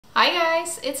Hi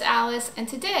guys, it's Alice, and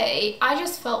today I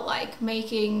just felt like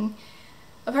making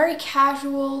a very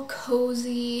casual,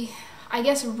 cozy, I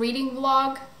guess reading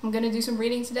vlog. I'm gonna do some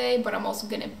reading today, but I'm also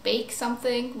gonna bake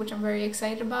something, which I'm very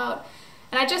excited about.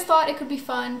 And I just thought it could be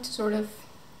fun to sort of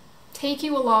take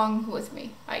you along with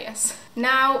me, I guess.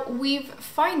 Now, we've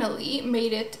finally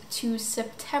made it to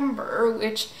September,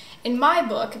 which in my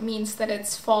book means that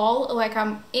it's fall, like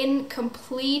I'm in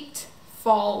complete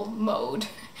fall mode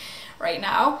right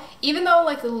now. Even though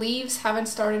like the leaves haven't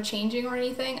started changing or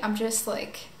anything, I'm just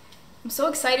like, I'm so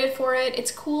excited for it.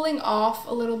 It's cooling off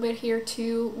a little bit here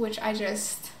too, which I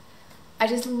just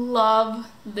love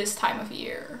this time of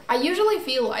year. I usually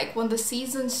feel like when the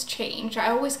seasons change, I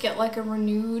always get like a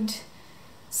renewed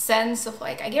sense of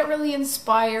like, I get really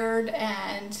inspired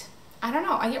and I don't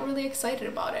know, I get really excited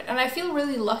about it. And I feel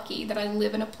really lucky that I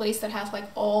live in a place that has like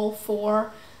all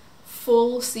 4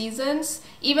 full seasons.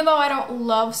 Even though I don't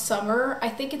love summer, I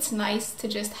think it's nice to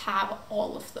just have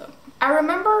all of them. I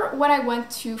remember when I went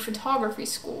to photography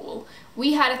school,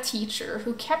 we had a teacher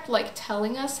who kept like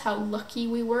telling us how lucky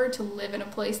we were to live in a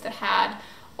place that had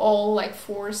all like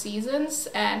 4 seasons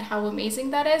and how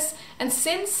amazing that is. And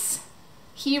since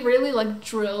he really like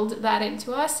drilled that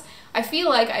into us, I feel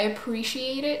like I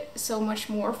appreciate it so much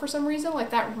more for some reason.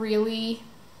 Like that really,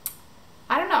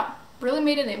 I don't know, really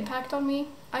made an impact on me,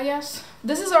 I guess.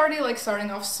 This is already like starting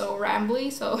off so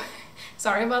rambly, so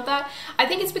sorry about that. I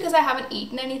think it's because I haven't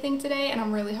eaten anything today and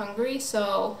I'm really hungry,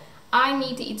 so I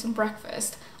need to eat some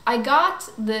breakfast. I got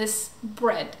this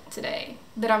bread today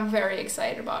that I'm very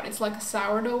excited about. It's like a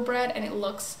sourdough bread and it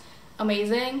looks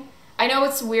amazing. I know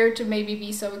it's weird to maybe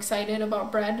be so excited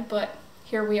about bread, but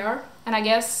here we are. And I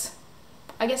guess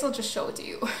I'll just show it to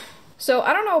you. So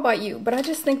I don't know about you, but I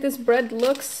just think this bread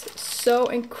looks so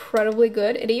incredibly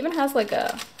good. It even has like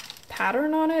a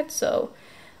pattern on it, so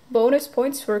bonus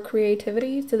points for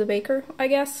creativity to the baker, I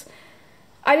guess.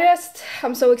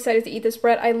 I'm so excited to eat this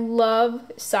bread. I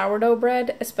love sourdough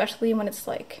bread, especially when it's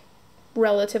like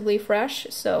relatively fresh.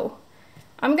 So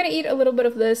I'm gonna eat a little bit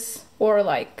of this, or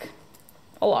like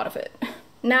a lot of it.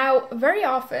 Now, very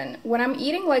often when I'm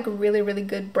eating like really, really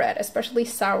good bread, especially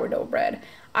sourdough bread,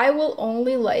 I will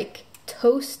only like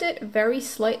toast it very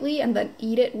slightly and then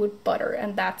eat it with butter,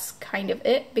 and that's kind of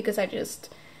it, because I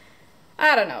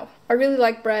don't know. I really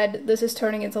like bread. This is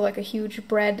turning into like a huge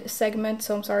bread segment,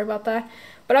 so I'm sorry about that.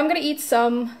 But I'm gonna eat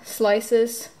some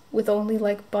slices with only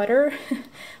like butter.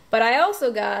 But I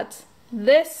also got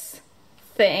this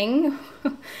thing,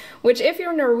 which if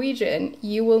you're Norwegian,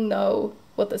 you will know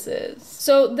what this is.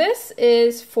 So this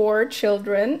is for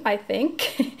children, I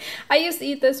think. I used to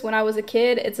eat this when I was a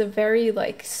kid. It's a very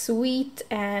like sweet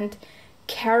and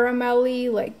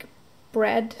caramelly like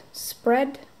bread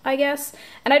spread, I guess.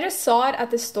 And I just saw it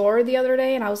at the store the other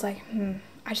day and I was like,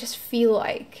 I just feel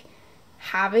like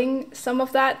having some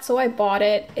of that, so I bought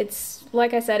it. It's,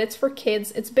 like I said, it's for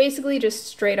kids. It's basically just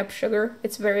straight up sugar.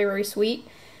 It's very, very sweet.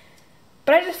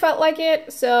 But I just felt like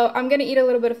it, so I'm gonna eat a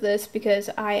little bit of this because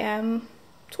I am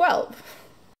 12.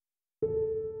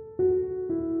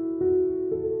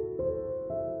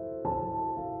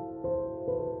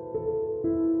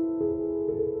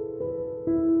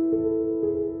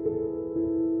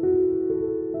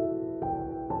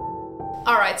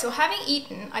 Alright, so having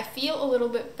eaten, I feel a little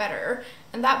bit better,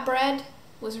 and that bread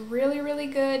was really, really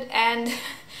good, and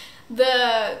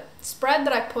the spread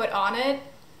that I put on it,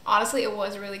 honestly, it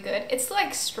was really good. It's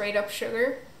like straight up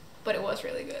sugar, but it was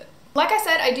really good. Like I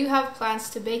said, I do have plans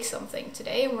to bake something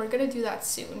today, and we're gonna do that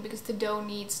soon because the dough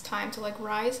needs time to like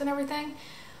rise and everything.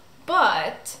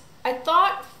 But I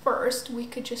thought first we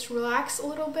could just relax a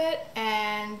little bit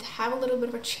and have a little bit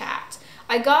of a chat.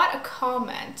 I got a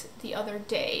comment the other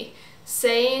day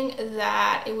saying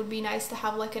that it would be nice to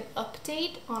have like an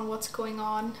update on what's going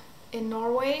on in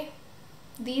Norway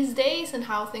these days and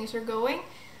how things are going.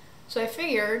 So I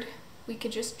figured we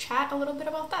could just chat a little bit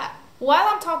about that. While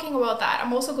I'm talking about that,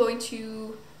 I'm also going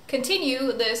to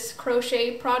continue this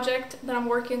crochet project that I'm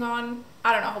working on.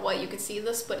 I don't know how well you can see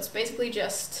this, but it's basically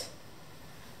just,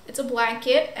 it's a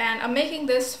blanket, and I'm making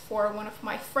this for one of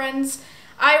my friends.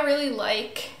 I really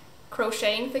like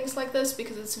crocheting things like this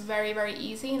because it's very, very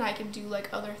easy and I can do like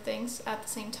other things at the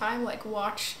same time, like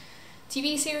watch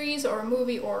TV series or a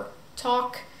movie or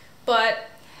talk.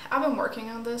 But I've been working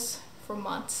on this for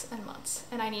months and months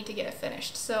and I need to get it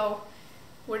finished, so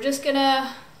we're just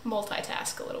gonna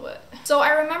multitask a little bit. So I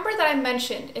remember that I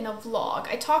mentioned in a vlog,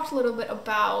 I talked a little bit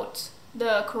about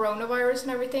the coronavirus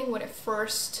and everything when it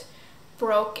first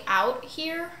broke out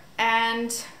here,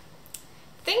 and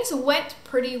things went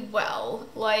pretty well.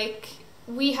 Like,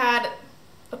 we had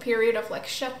a period of like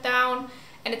shutdown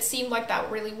and it seemed like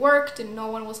that really worked and no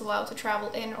one was allowed to travel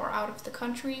in or out of the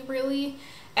country really.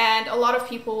 And a lot of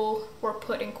people were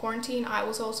put in quarantine. I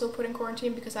was also put in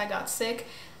quarantine because I got sick.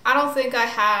 I don't think I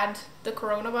had the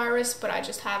coronavirus, but I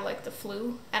just had like the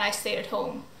flu, and I stayed at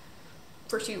home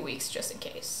for 2 weeks just in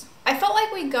case. I felt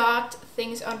like we got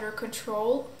things under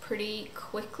control pretty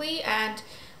quickly, and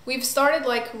we've started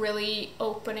like really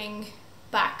opening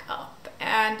back up.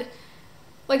 And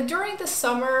like during the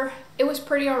summer, it was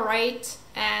pretty alright,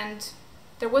 and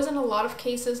there wasn't a lot of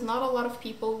cases, not a lot of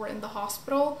people were in the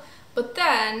hospital. But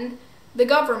then the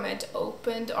government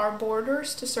opened our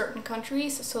borders to certain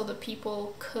countries so that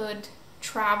people could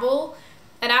travel.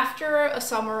 And after a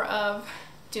summer of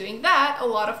doing that, a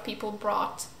lot of people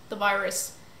brought the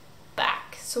virus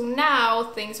back. So now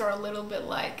things are a little bit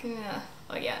like,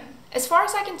 again. As far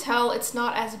as I can tell, it's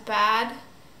not as bad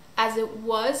as it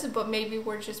was, but maybe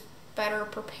we're just better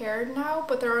prepared now.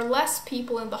 But there are less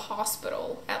people in the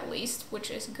hospital, at least,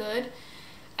 which is good.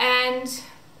 And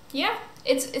yeah,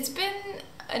 it's been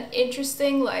an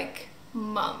interesting like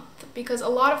month because a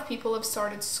lot of people have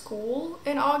started school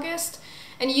in August,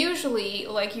 and usually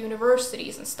like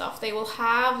universities and stuff, they will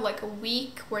have like a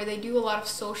week where they do a lot of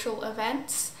social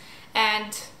events,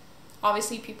 and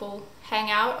obviously people hang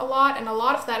out a lot, and a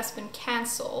lot of that has been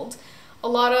cancelled. A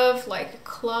lot of like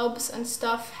clubs and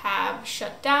stuff have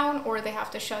shut down, or they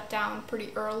have to shut down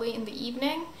pretty early in the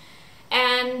evening.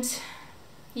 And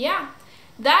yeah,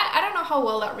 that, I don't know how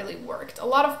well that really worked. A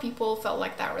lot of people felt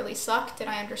like that really sucked, and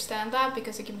I understand that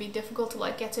because it can be difficult to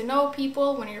like get to know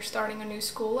people when you're starting a new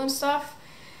school and stuff.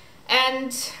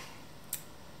 And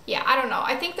yeah, I don't know.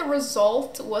 I think the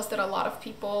result was that a lot of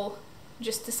people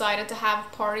just decided to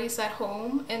have parties at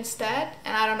home instead,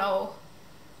 and I don't know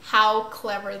how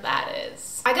clever that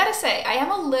is. I gotta say, I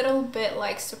am a little bit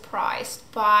like surprised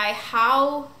by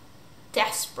how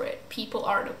desperate people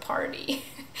are to party.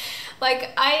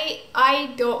 Like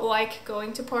I don't like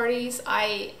going to parties.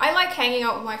 I like hanging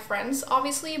out with my friends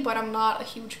obviously, but I'm not a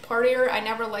huge partier. I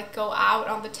never like go out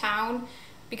on the town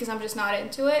because I'm just not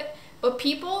into it. But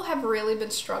people have really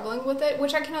been struggling with it,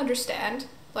 which I can understand.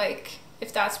 Like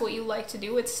if that's what you like to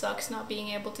do, it sucks not being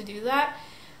able to do that.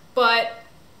 But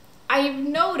I've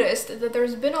noticed that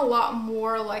there's been a lot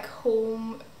more like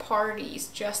home parties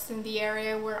just in the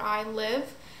area where I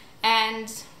live,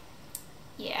 and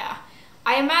yeah,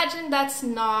 I imagine that's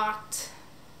not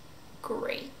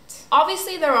great.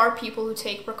 Obviously there are people who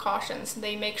take precautions,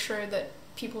 they make sure that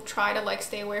people try to like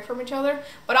stay away from each other,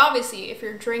 but obviously if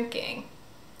you're drinking,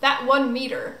 that 1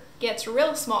 meter gets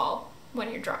real small when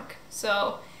you're drunk.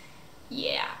 So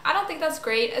yeah, I don't think that's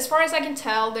great. As far as I can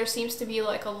tell, there seems to be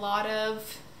like a lot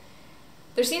of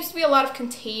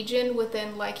contagion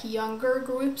within like younger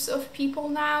groups of people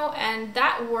now, and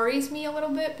that worries me a little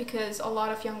bit because a lot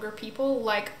of younger people,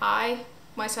 like I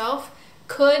myself,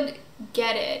 could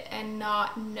get it and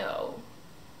not know,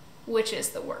 which is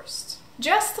the worst.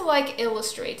 Just to like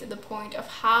illustrate the point of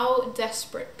how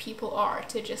desperate people are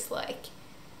to just like,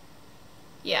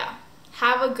 yeah,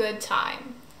 have a good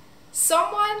time.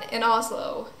 Someone in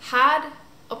Oslo had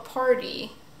a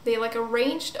party. They like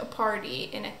arranged a party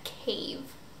in a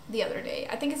cave the other day.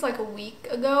 I think it's like a week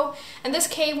ago. And this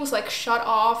cave was like shut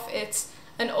off. It's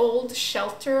an old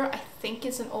shelter. I think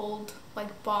it's an old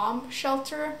like bomb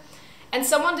shelter. And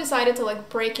someone decided to like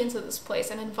break into this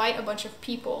place and invite a bunch of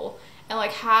people and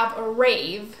like have a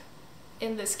rave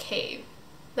in this cave.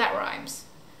 That rhymes.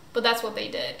 But that's what they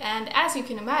did. And as you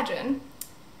can imagine,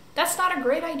 that's not a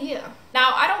great idea.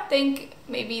 Now, I don't think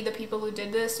maybe the people who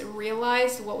did this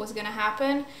realized what was gonna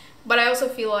happen, but I also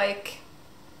feel like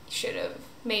you should have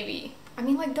maybe, I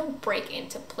mean, like, don't break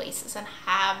into places and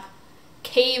have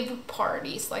cave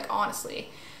parties, like, honestly.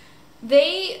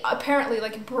 They apparently,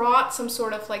 like, brought some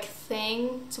sort of, like,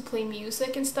 thing to play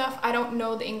music and stuff. I don't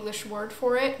know the English word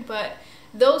for it, but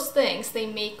those things, they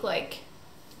make, like,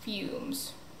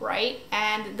 fumes, right?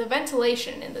 And the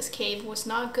ventilation in this cave was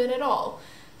not good at all.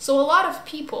 So a lot of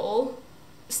people,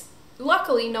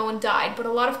 luckily no one died, but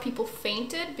a lot of people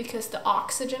fainted because the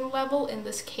oxygen level in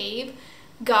this cave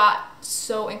got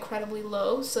so incredibly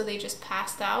low, so they just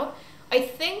passed out. I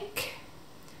think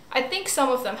some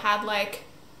of them had like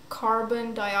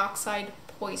carbon dioxide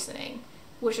poisoning,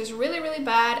 which is really, really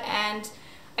bad. And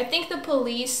I think the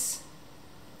police,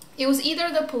 it was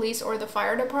either the police or the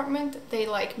fire department, they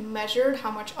like measured how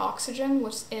much oxygen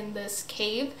was in this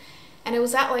cave, and it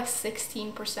was at like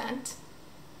 16%.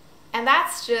 And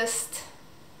that's just,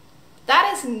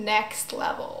 that is next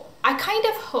level. I kind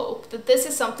of hope that this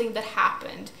is something that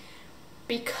happened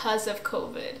because of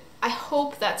COVID. I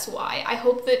hope that's why. I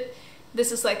hope that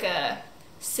this is like a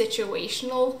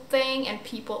situational thing and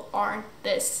people aren't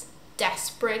this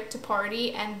desperate to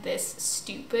party and this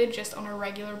stupid just on a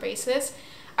regular basis.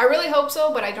 I really hope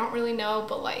so, but I don't really know.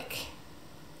 But like,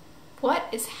 what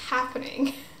is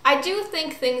happening? I do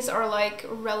think things are like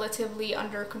relatively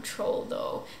under control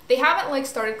though. They haven't like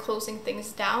started closing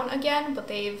things down again, but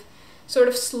they've sort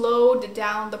of slowed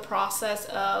down the process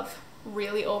of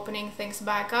really opening things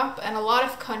back up. And a lot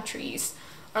of countries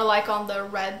are like on the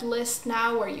red list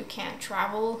now where you can't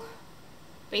travel.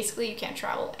 Basically, you can't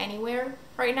travel anywhere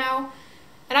right now.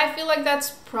 And I feel like that's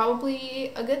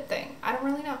probably a good thing. I don't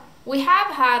really know. We have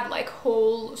had like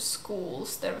whole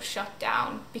schools that have shut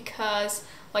down because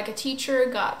like a teacher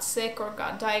got sick or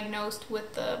got diagnosed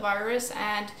with the virus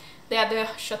and they had to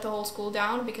shut the whole school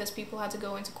down because people had to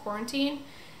go into quarantine.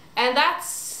 And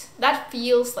that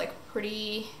feels like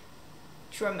pretty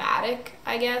dramatic,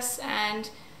 I guess. And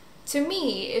to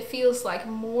me, it feels like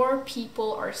more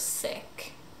people are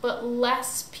sick, but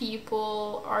less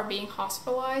people are being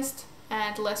hospitalized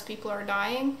and less people are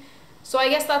dying. So I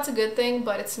guess that's a good thing,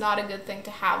 but it's not a good thing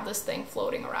to have this thing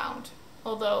floating around.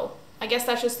 Although, I guess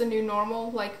that's just the new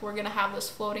normal, like we're gonna have this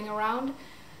floating around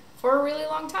for a really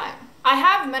long time. I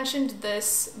have mentioned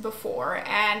this before,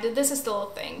 and this is still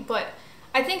a thing, but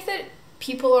I think that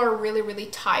people are really, really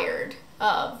tired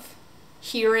of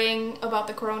hearing about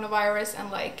the coronavirus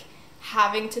and like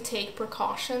having to take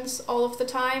precautions all of the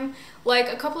time.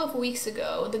 Like a couple of weeks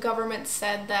ago, the government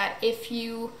said that if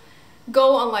you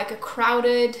go on like a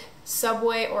crowded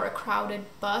subway or a crowded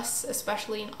bus,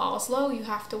 especially in Oslo, you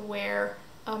have to wear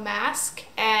a mask.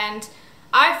 And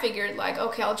I figured like,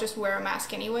 okay, I'll just wear a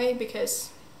mask anyway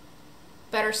because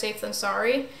better safe than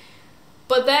sorry.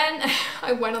 But then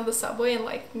I went on the subway and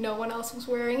like no one else was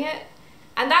wearing it.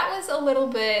 And that was a little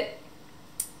bit,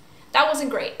 that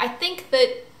wasn't great. I think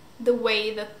that the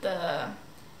way that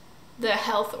the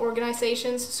health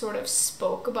organizations sort of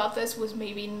spoke about this was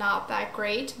maybe not that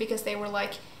great, because they were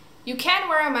like, you can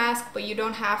wear a mask, but you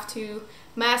don't have to.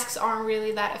 Masks aren't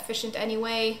really that efficient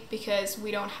anyway because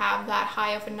we don't have that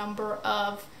high of a number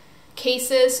of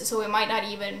cases, so it might not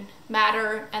even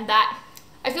matter. And that,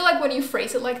 I feel like when you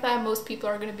phrase it like that, most people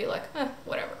are going to be like,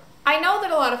 whatever. I know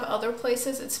that a lot of other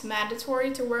places it's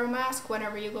mandatory to wear a mask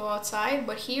whenever you go outside,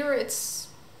 but here it's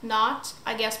not,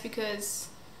 I guess, because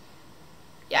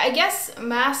yeah, I guess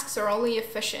masks are only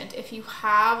efficient if you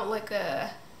have like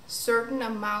a certain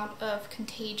amount of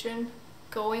contagion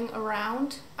going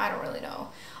around. I don't really know.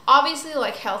 Obviously,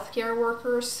 like healthcare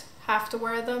workers have to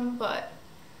wear them, but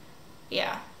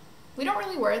yeah, we don't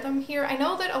really wear them here. I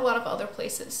know that a lot of other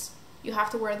places you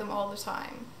have to wear them all the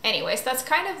time. Anyways, that's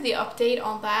kind of the update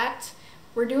on that.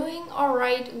 We're doing all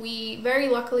right. We very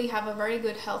luckily have a very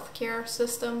good healthcare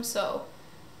system, so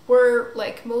we're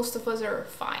like, most of us are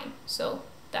fine, so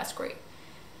that's great.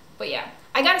 But yeah,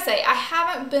 I gotta say, I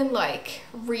haven't been like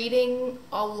reading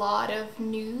a lot of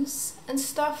news and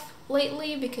stuff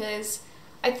lately because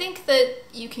I think that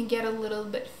you can get a little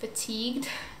bit fatigued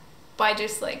by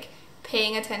just like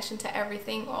paying attention to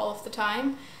everything all of the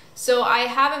time. So I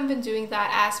haven't been doing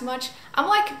that as much. I'm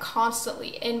like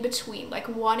constantly in between, like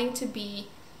wanting to be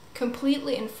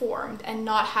completely informed and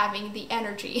not having the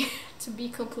energy to be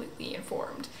completely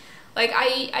informed. Like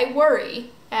I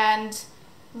worry, and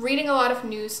reading a lot of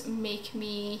news make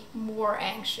me more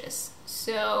anxious.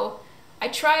 So I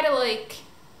try to like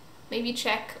maybe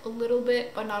check a little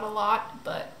bit, but not a lot.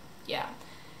 But yeah.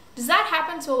 Does that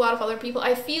happen to a lot of other people?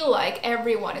 I feel like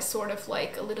everyone is sort of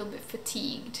like a little bit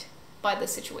fatigued by the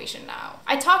situation now.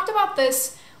 I talked about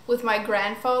this with my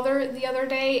grandfather the other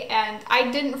day, and I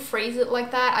didn't phrase it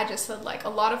like that. I just said like a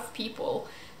lot of people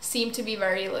seem to be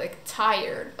very like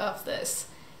tired of this.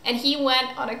 And he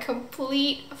went on a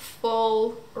complete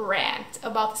full rant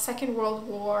about the Second World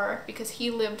War because he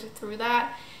lived through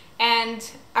that. And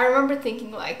I remember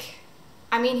thinking like,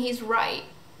 I mean, he's right.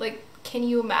 Like, can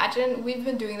you imagine? We've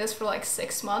been doing this for like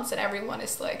 6 months and everyone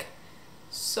is like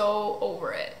so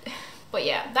over it. But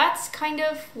yeah, that's kind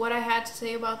of what I had to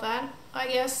say about that, I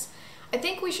guess. I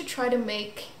think we should try to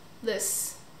make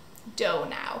this dough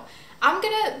now. I'm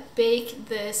gonna bake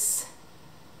this.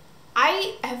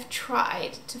 I have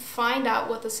tried to find out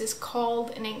what this is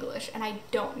called in English and I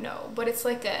don't know, but it's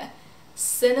like a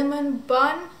cinnamon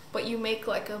bun, but you make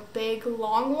like a big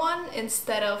long one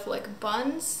instead of like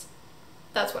buns.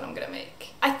 That's what I'm gonna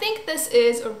make. I think this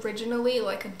is originally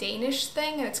like a Danish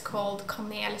thing and it's called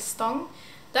kanelstang.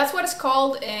 That's what it's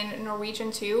called in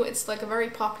Norwegian too. It's like a very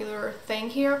popular thing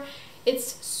here.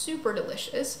 It's super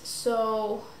delicious.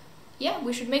 So yeah,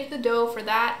 we should make the dough for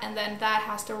that, and then that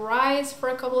has to rise for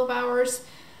a couple of hours.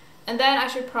 And then I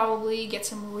should probably get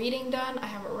some reading done. I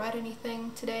haven't read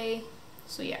anything today.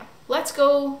 So yeah, let's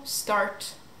go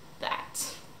start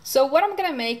that. So what I'm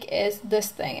gonna make is this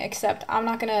thing, except I'm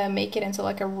not gonna make it into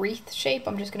like a wreath shape.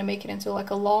 I'm just gonna make it into like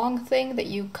a long thing that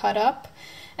you cut up.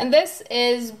 And this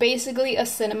is basically a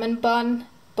cinnamon bun,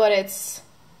 but it's,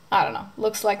 I don't know,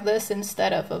 looks like this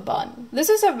instead of a bun. This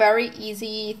is a very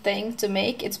easy thing to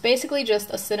make. It's basically just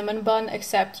a cinnamon bun,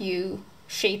 except you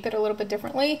shape it a little bit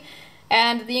differently.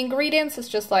 And the ingredients is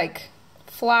just like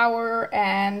flour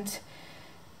and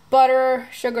butter,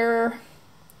 sugar,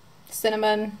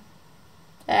 cinnamon,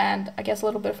 and I guess a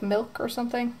little bit of milk or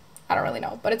something. I don't really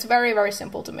know, but it's very, very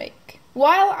simple to make.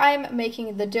 While I'm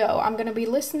making the dough, I'm going to be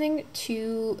listening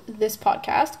to this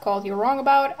podcast called You're Wrong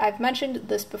About. I've mentioned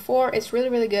this before. It's really,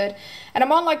 really good. And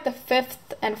I'm on like the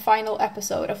 5th and final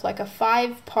episode of like a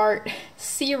 5-part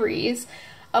series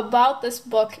about this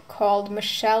book called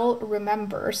Michelle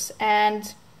Remembers.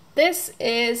 And this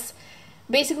is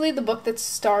basically the book that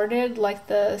started like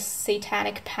the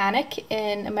satanic panic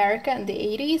in America in the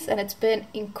 80s, and it's been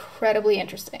incredibly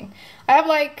interesting. I have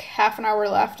like half an hour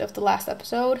left of the last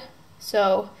episode,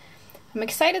 so I'm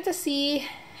excited to see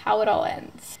how it all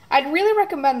ends. I'd really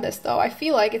recommend this though. I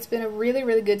feel like it's been a really,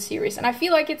 really good series, and I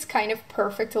feel like it's kind of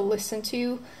perfect to listen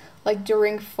to like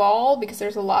during fall because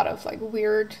there's a lot of like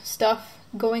weird stuff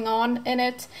going on in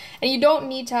it, and you don't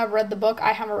need to have read the book.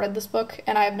 I haven't read this book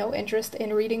and I have no interest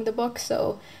in reading the book,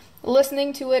 so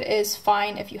listening to it is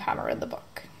fine if you haven't read the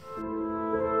book.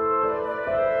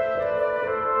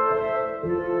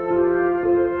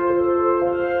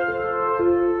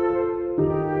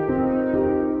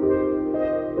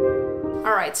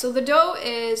 Alright, so the dough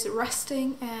is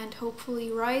resting and hopefully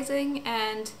rising,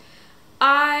 and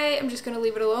I am just gonna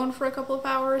leave it alone for a couple of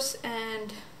hours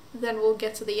and then we'll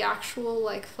get to the actual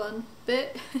like fun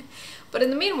bit. But in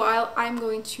the meanwhile, I'm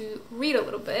going to read a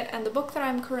little bit, and the book that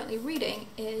I'm currently reading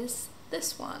is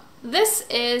this one. This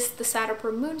is The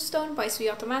Satterper Moonstone by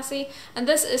Suyata Massey, and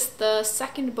this is the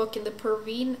second book in the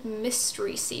Perveen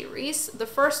mystery series. The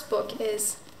first book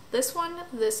is this one.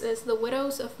 This is The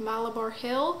Widows of Malabar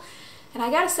Hill, and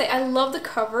I gotta say, I love the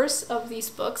covers of these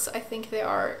books. I think they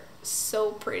are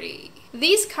so pretty.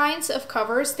 These kinds of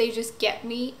covers, they just get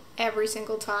me every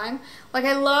single time. Like,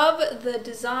 I love the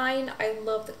design, I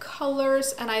love the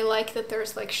colors, and I like that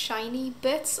there's like shiny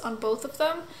bits on both of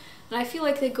them, and I feel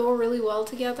like they go really well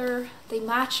together. They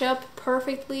match up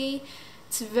perfectly.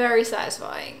 It's very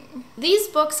satisfying. These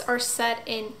books are set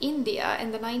in India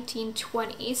in the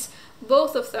 1920s.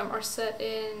 Both of them are set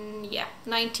in,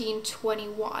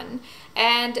 1921.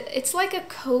 And it's like a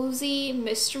cozy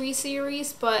mystery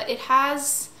series, but it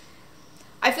has,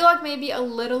 I feel like maybe a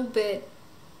little bit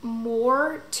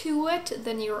more to it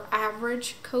than your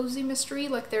average cozy mystery.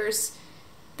 Like there's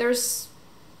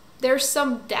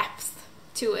some depth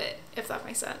to it, if that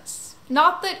makes sense.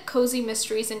 Not that cozy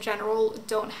mysteries in general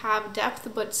don't have depth,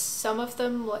 but some of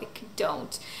them like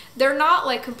don't. They're not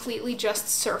like completely just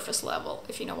surface level,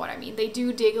 if you know what I mean. They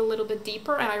do dig a little bit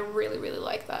deeper, and I really, really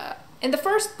like that. In the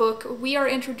first book, we are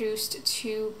introduced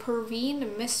to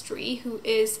Perveen Mystery, who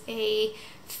is a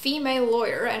female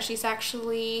lawyer, and she's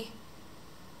actually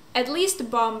at least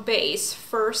Bombay's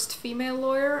first female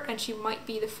lawyer, and she might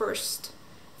be the first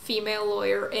female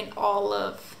lawyer in all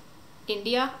of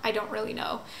India. I don't really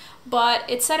know. But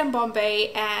it's set in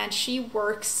Bombay, and she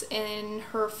works in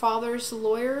her father's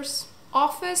lawyer's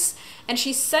office, and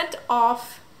she's sent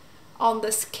off on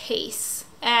this case.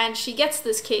 And she gets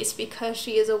this case because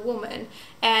she is a woman,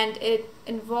 and it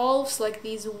involves like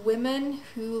these women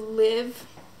who live,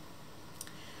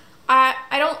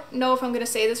 I don't know if I'm gonna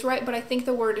say this right, but I think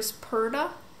the word is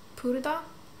purda.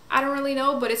 I don't really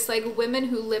know, but it's like women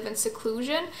who live in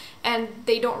seclusion, and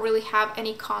they don't really have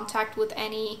any contact with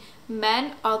any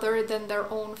men other than their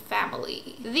own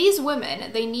family. These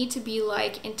women, they need to be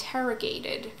like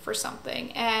interrogated for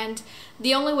something, and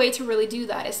the only way to really do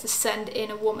that is to send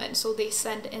in a woman, so they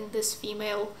send in this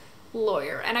female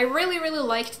lawyer. And I really, really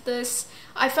liked this.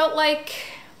 I felt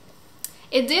like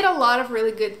it did a lot of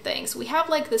really good things. We have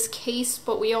like this case,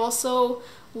 but we also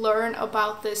learn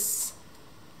about this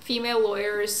female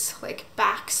lawyer's like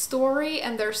backstory,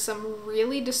 and there's some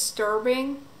really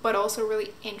disturbing but also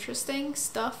really interesting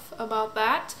stuff about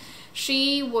that.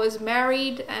 She was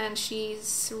married and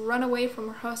she's run away from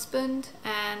her husband,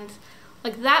 and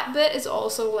like that bit is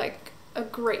also like a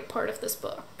great part of this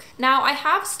book. Now, I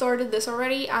have started this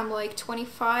already. I'm like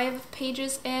 25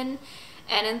 pages in,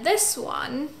 and in this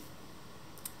one,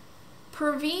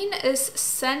 Perveen is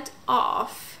sent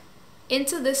off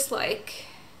into this like,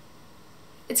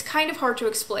 it's kind of hard to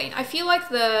explain. I feel like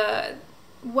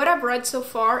what I've read so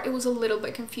far, it was a little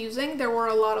bit confusing. There were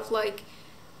a lot of like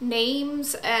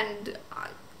names, and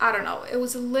I don't know, it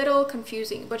was a little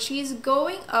confusing, but she's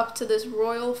going up to this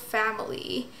royal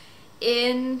family,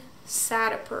 in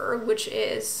Sadipur, which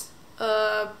is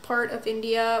a part of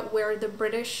India where the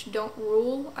British don't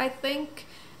rule, I think,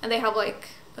 and they have like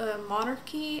a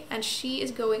monarchy, and she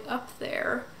is going up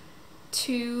there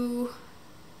to,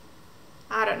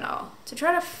 I don't know, to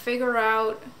try to figure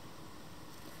out,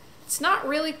 it's not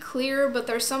really clear, but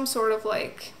there's some sort of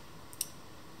like,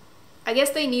 I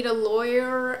guess they need a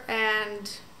lawyer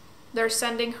and they're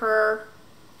sending her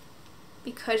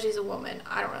because she's a woman.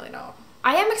 I don't really know.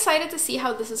 I am excited to see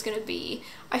how this is gonna be.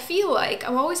 I feel like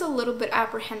I'm always a little bit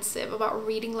apprehensive about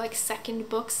reading like second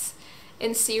books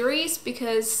in series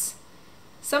because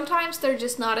sometimes they're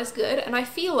just not as good, and I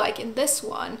feel like in this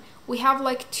one we have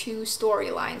like two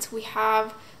storylines. We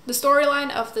have the storyline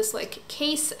of this like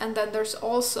case, and then there's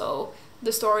also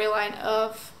the storyline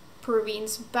of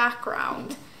Parveen's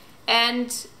background,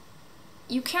 and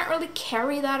you can't really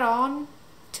carry that on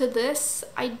to this,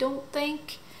 I don't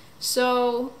think.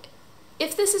 So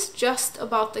if this is just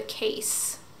about the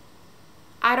case,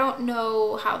 I don't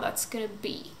know how that's gonna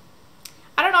be.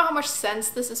 I don't know how much sense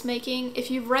this is making.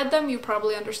 If you've read them, you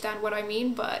probably understand what I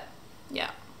mean, but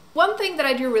yeah. One thing that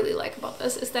I do really like about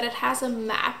this is that it has a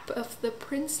map of the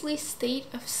princely state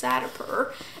of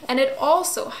Sadipur, and it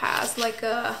also has like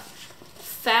a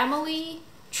family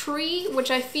tree, which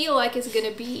I feel like is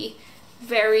gonna be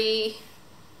very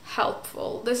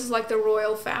helpful. This is like the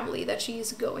royal family that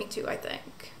she's going to, I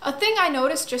think. A thing I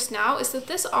noticed just now is that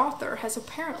this author has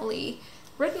apparently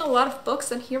written a lot of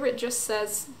books, and here it just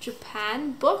says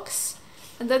Japan books,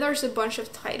 and then there's a bunch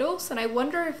of titles, and I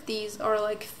wonder if these are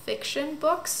like fiction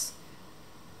books.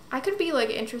 I could be like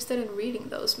interested in reading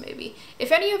those maybe.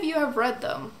 If any of you have read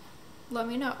them, let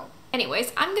me know.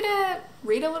 Anyways, I'm gonna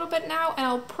read a little bit now, and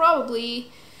I'll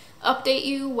probably update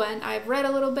you when I've read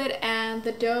a little bit and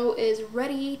the dough is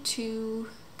ready to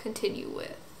continue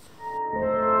with.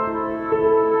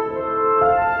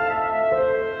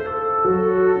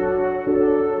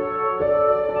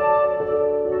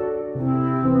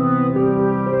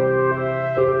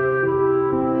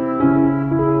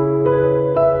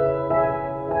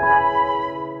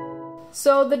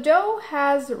 So the dough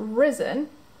has risen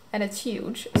and it's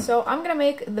huge. So I'm gonna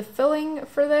make the filling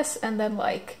for this and then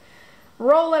like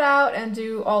roll it out and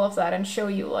do all of that and show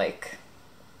you like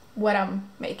what I'm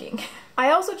making.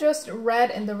 I also just read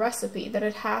in the recipe that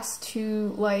it has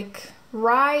to like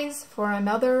rise for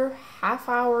another half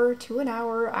hour to an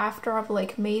hour after I've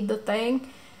like made the thing.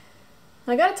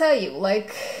 I gotta tell you,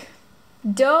 like,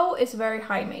 dough is very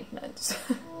high maintenance.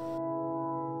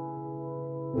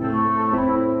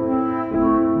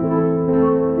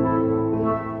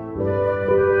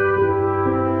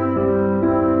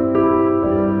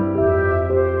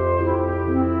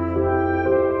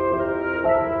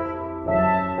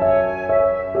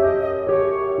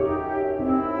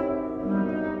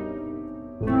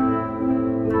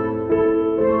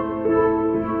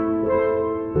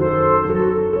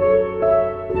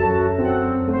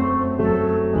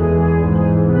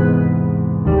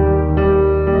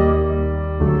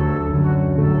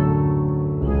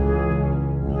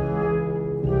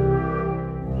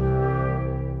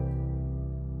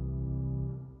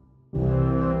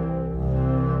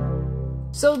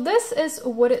 So this is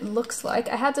what it looks like.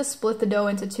 I had to split the dough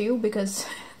into two because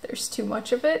there's too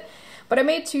much of it. But I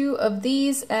made two of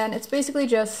these, and it's basically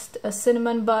just a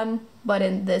cinnamon bun, but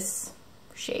in this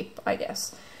shape, I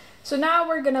guess. So now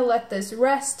we're gonna let this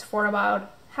rest for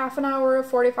about half an hour,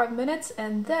 45 minutes,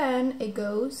 and then it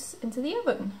goes into the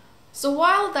oven. So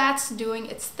while that's doing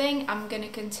its thing, I'm gonna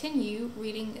continue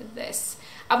reading this.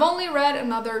 I've only read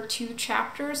another 2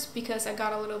 chapters because I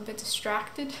got a little bit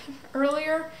distracted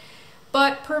earlier.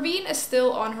 But Parveen is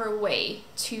still on her way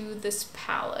to this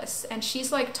palace, and she's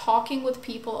like talking with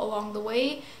people along the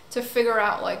way to figure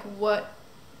out like what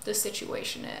the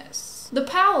situation is. The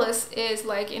palace is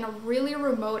like in a really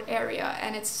remote area,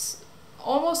 and it's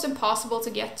almost impossible to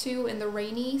get to in the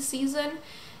rainy season,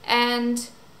 and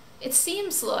it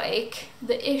seems like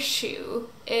the issue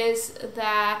is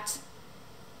that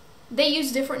they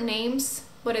use different names,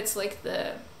 but it's like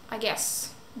the, I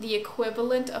guess, the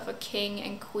equivalent of a king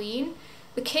and queen.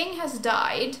 The king has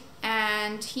died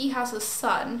and he has a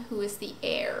son who is the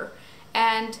heir,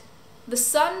 and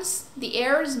the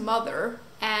heir's mother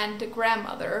and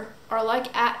grandmother are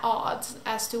like at odds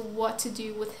as to what to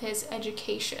do with his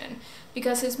education,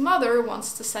 because his mother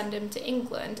wants to send him to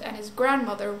England and his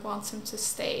grandmother wants him to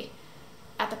stay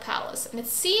at the palace. And it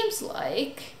seems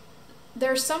like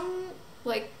there's some,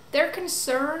 like, they're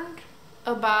concerned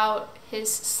about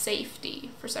his safety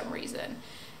for some reason.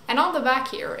 And on the back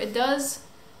here, it does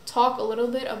talk a little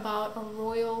bit about a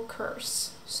royal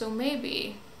curse. So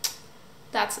maybe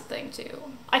That's the thing too.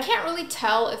 I can't really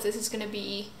tell if this is gonna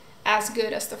be as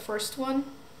good as the first one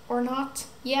or not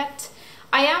yet.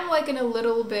 I am like in a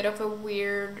little bit of a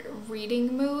weird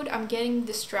reading mood. I'm getting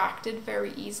distracted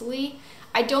very easily.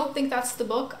 I don't think that's the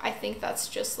book. I think that's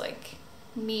just like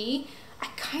me. I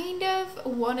kind of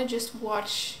want to just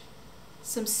watch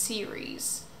some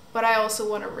series, but I also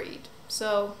want to read.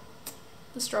 So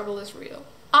the struggle is real.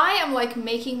 I am like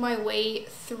making my way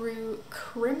through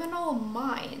Criminal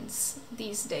Minds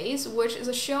these days, which is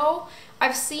a show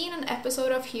I've seen an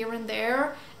episode of here and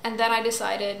there, and then I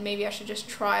decided maybe I should just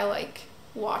try like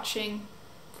watching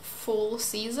full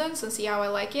seasons and see how I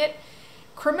like it.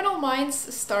 Criminal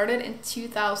Minds started in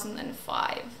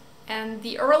 2005, and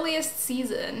the earliest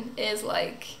season is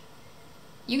like,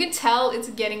 you can tell it's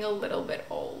getting a little bit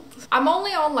old. I'm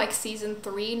only on like season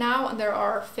 3 now, and there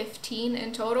are 15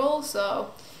 in total,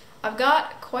 so I've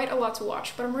got quite a lot to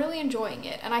watch, but I'm really enjoying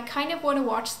it. And I kind of want to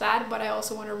watch that, but I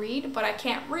also want to read, but I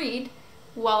can't read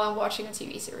while I'm watching a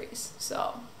TV series.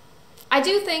 So I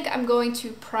do think I'm going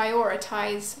to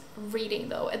prioritize reading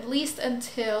though, at least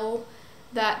until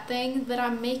that thing that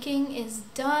I'm making is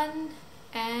done.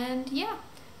 And yeah,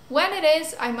 when it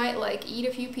is, I might like eat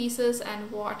a few pieces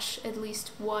and watch at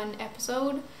least one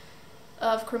episode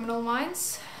of Criminal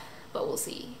Minds, but we'll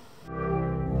see.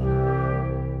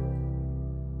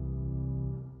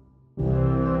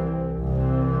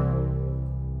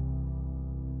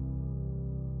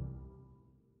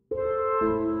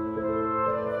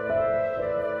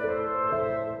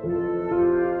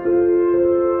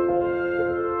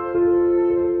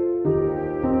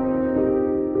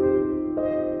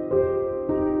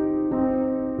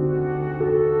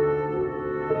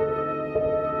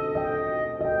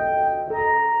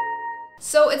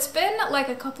 So it's been like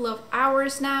a couple of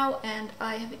hours now, and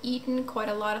I have eaten quite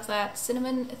a lot of that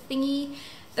cinnamon thingy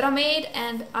that I made,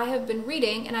 and I have been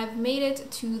reading, and I've made it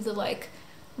to the like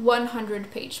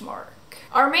 100-page mark.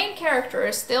 Our main character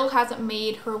still hasn't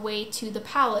made her way to the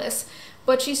palace,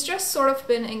 but she's just sort of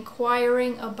been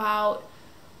inquiring about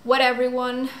what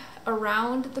everyone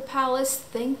around the palace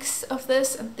thinks of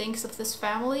this and thinks of this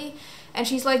family, and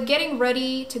she's like getting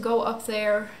ready to go up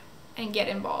there and get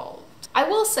involved. I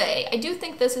will say, I do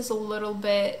think this is a little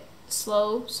bit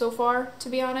slow so far, to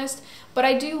be honest, but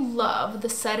I do love the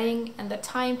setting and the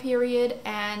time period,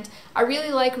 and I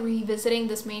really like revisiting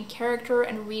this main character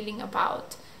and reading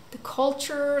about the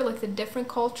culture, like the different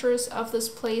cultures of this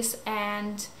place,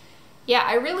 and yeah,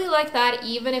 I really like that,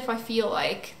 even if I feel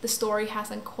like the story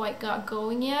hasn't quite got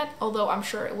going yet, although I'm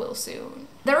sure it will soon.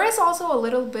 There is also a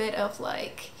little bit of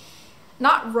like,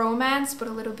 not romance, but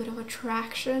a little bit of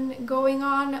attraction going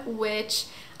on, which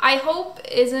I hope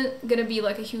isn't gonna be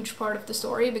like a huge part of the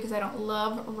story because I don't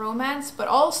love romance, but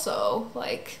also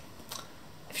like,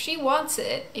 if she wants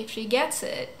it, if she gets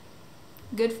it,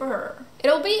 good for her.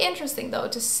 It'll be interesting though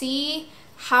to see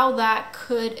how that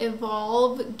could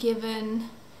evolve given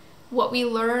what we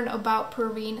learn about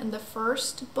Perveen in the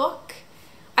first book.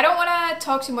 I don't want to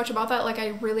talk too much about that, like I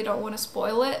really don't want to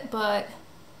spoil it, but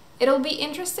it'll be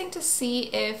interesting to see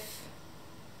if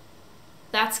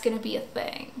that's gonna be a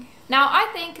thing. Now,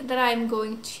 I think that I'm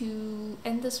going to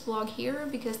end this vlog here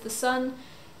because the sun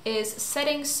is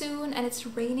setting soon and it's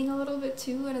raining a little bit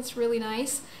too, and it's really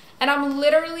nice. And I'm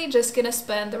literally just gonna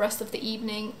spend the rest of the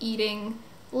evening eating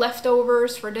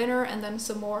leftovers for dinner and then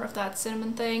some more of that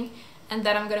cinnamon thing. And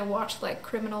then I'm gonna watch like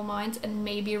Criminal Minds and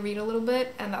maybe read a little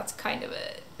bit, and that's kind of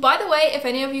it. By the way, if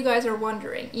any of you guys are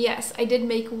wondering, yes, I did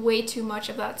make way too much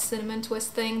of that cinnamon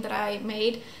twist thing that I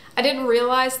made. I didn't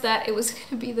realize that it was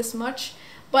gonna be this much,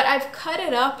 but I've cut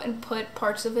it up and put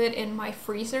parts of it in my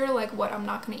freezer, like what I'm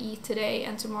not gonna eat today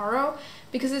and tomorrow,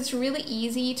 because it's really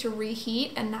easy to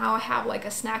reheat, and now I have like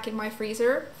a snack in my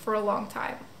freezer for a long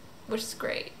time, which is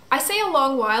great. I say a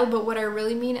long while, but what I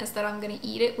really mean is that I'm gonna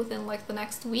eat it within like the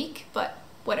next week, but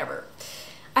whatever.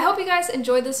 I hope you guys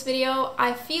enjoyed this video.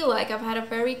 I feel like I've had a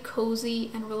very cozy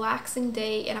and relaxing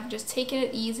day, and I've just taken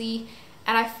it easy,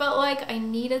 and I felt like I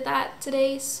needed that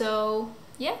today, so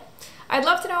yeah. I'd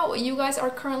love to know what you guys are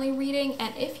currently reading,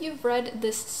 and if you've read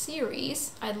this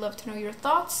series, I'd love to know your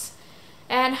thoughts.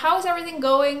 And how's everything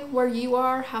going where you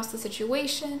are? How's the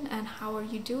situation, and how are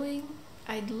you doing?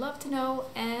 I'd love to know,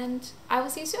 and I will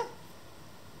see you soon.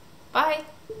 Bye!